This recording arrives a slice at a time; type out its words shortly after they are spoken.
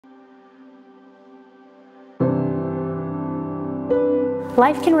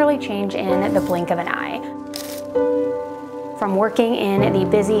Life can really change in the blink of an eye. From working in the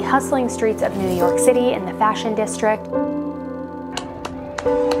busy, hustling streets of New York City in the fashion district,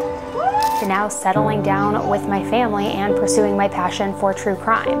 to now settling down with my family and pursuing my passion for true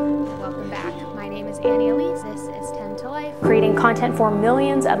crime. Welcome back. My name is Elise. This is 10 to Life. Creating content for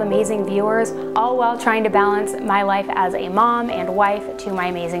millions of amazing viewers, all while trying to balance my life as a mom and wife to my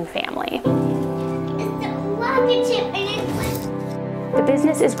amazing family. The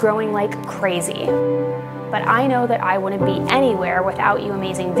business is growing like crazy, but I know that I wouldn't be anywhere without you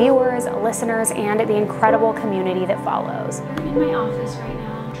amazing viewers, listeners, and the incredible community that follows. I'm in my office right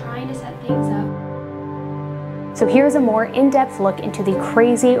now, trying to set things up. So here's a more in-depth look into the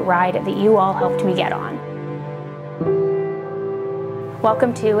crazy ride that you all helped me get on.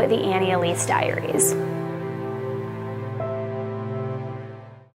 Welcome to the Elise Diaries.